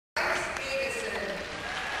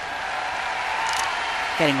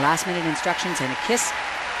getting last-minute instructions and a kiss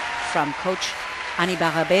from Coach Annie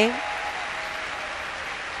Barabe.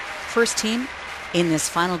 First team in this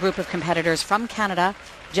final group of competitors from Canada,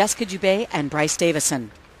 Jessica DUBE and Bryce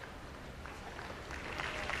DAVISON.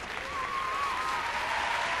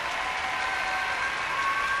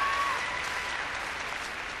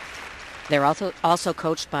 They're also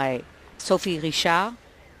coached by Sophie Richard.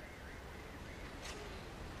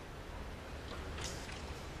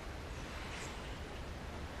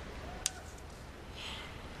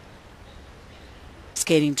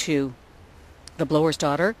 Skating to the blower's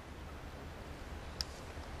daughter.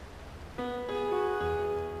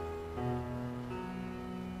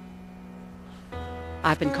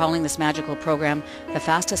 I've been calling this magical program the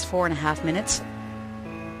fastest 4.5 minutes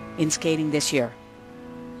in skating this year.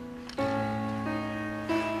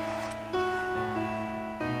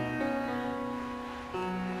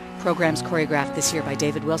 Programs choreographed this year by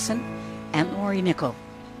David Wilson and Lori Nickel.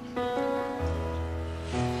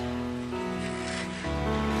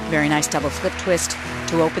 Very nice double flip twist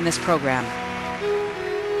to open this program.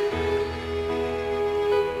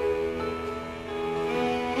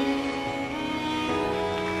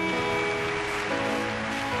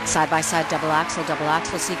 Side-by-side double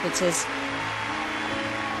axel sequences.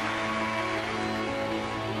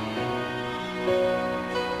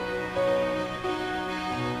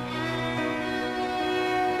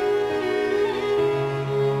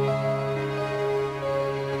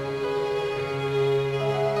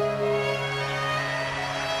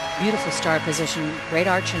 Beautiful start position, great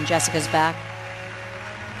arch in Jessica's back.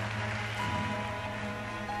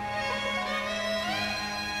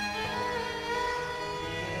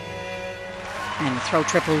 And throw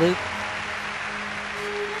triple loop.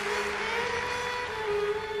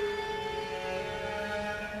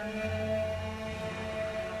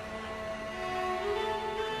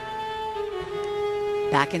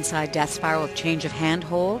 Back inside death spiral with change of hand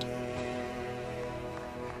hold.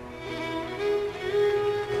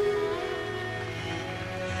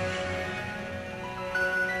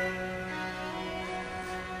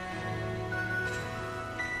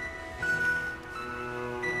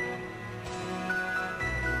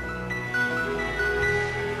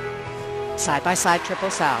 Side-by-side triple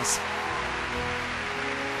sows.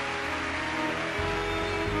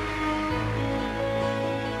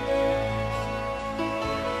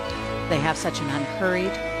 They have such an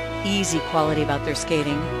unhurried, easy quality about their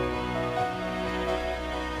skating.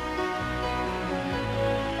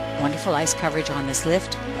 Wonderful ice coverage on this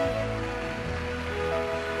lift.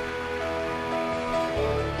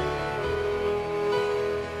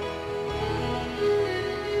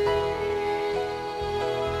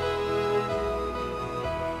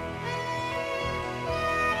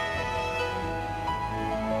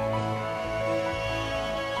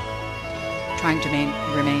 Trying to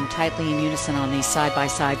remain tightly in unison on these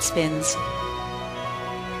side-by-side spins.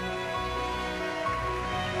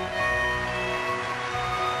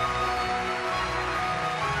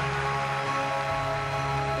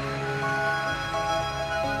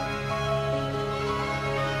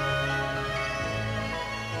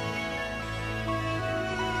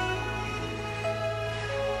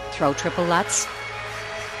 Throw triple lutz.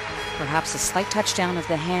 Perhaps a slight touchdown of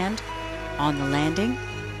the hand on the landing.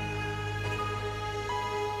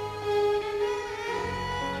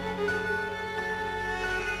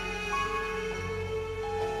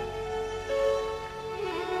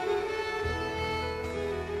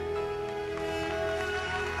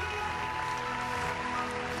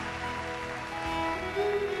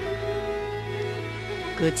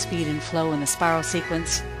 Good speed and flow in the spiral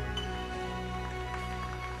sequence.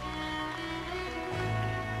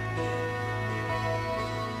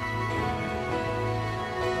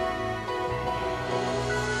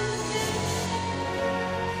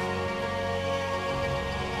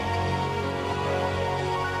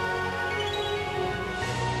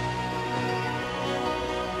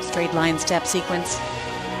 Straight line step sequence.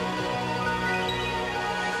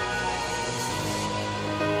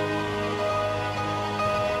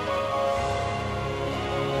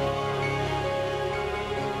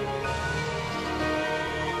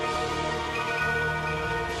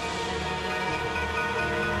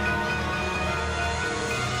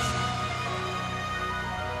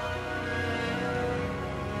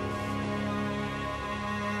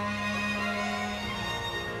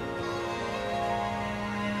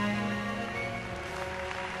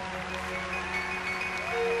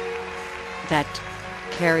 That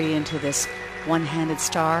carry into this one-handed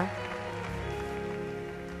star.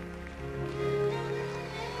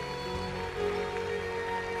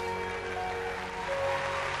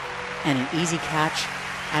 And an easy catch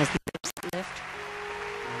as the lift.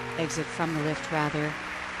 exit from the lift, rather.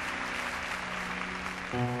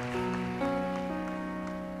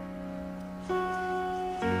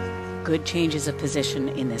 Good changes of position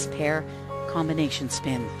in this pair combination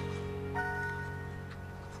spin.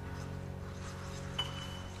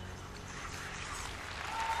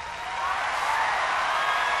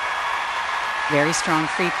 Very strong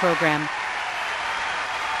free program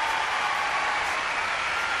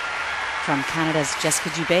from Canada's Jessica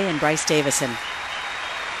DUBE and Bryce DAVISON.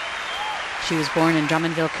 She was born in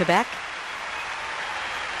Drummondville, Quebec.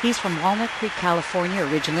 He's from Walnut Creek, California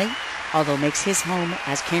originally, although makes his home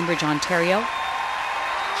as Cambridge, Ontario.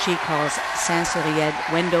 She calls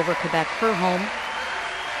Saint-Cyrielle, Wendover, Quebec, her home.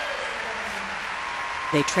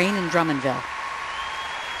 They train in Drummondville,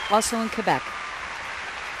 also in Quebec.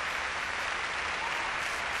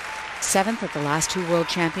 7th at the last 2 World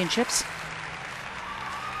Championships,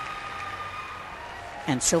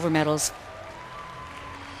 and silver medals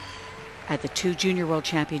at the 2 Junior World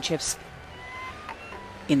Championships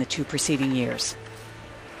in the 2 preceding years.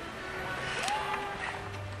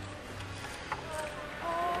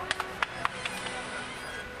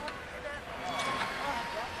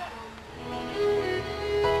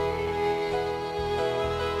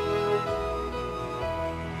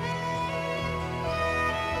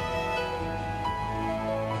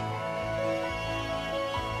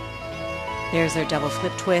 There's their double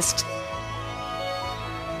flip twist.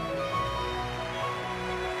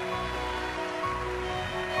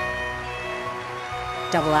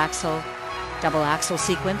 Double axel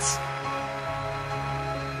sequence.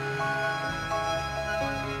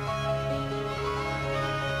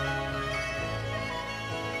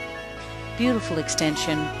 Beautiful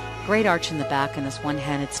extension, great arch in the back in this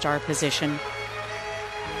one-handed star position.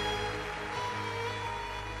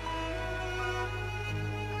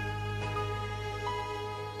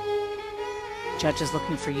 Judges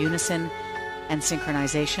looking for unison and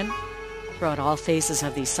synchronization throughout all phases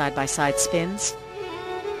of these side-by-side spins.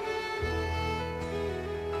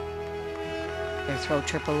 Their throw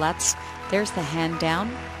triple lutz. There's the hand down.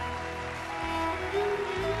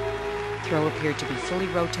 Throw appeared to be fully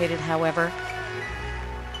rotated, however.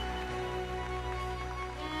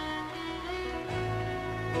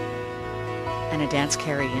 And a dance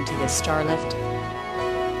carry into this star lift.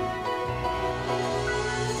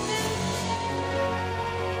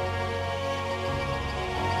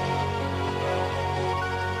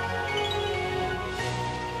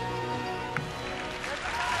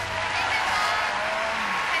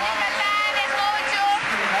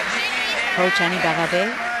 Coach Annie Barabé,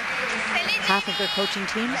 half of their coaching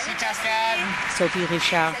team. Sophie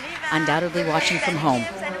Richard, undoubtedly watching from home.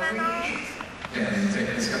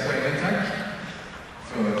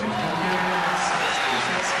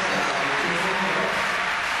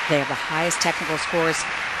 They have the highest technical scores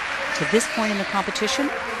to this point in the competition.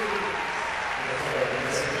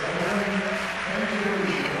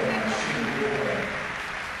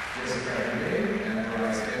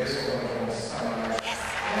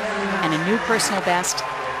 And a new personal best,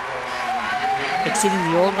 exceeding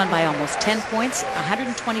the old one by almost 10 points,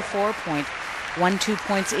 124.12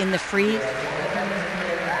 points in the free.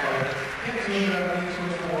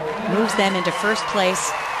 Moves them into first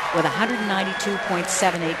place with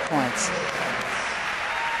 192.78 points.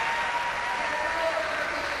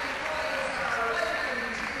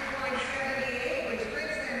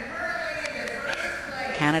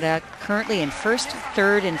 Canada currently in first,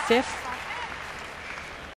 third, and fifth.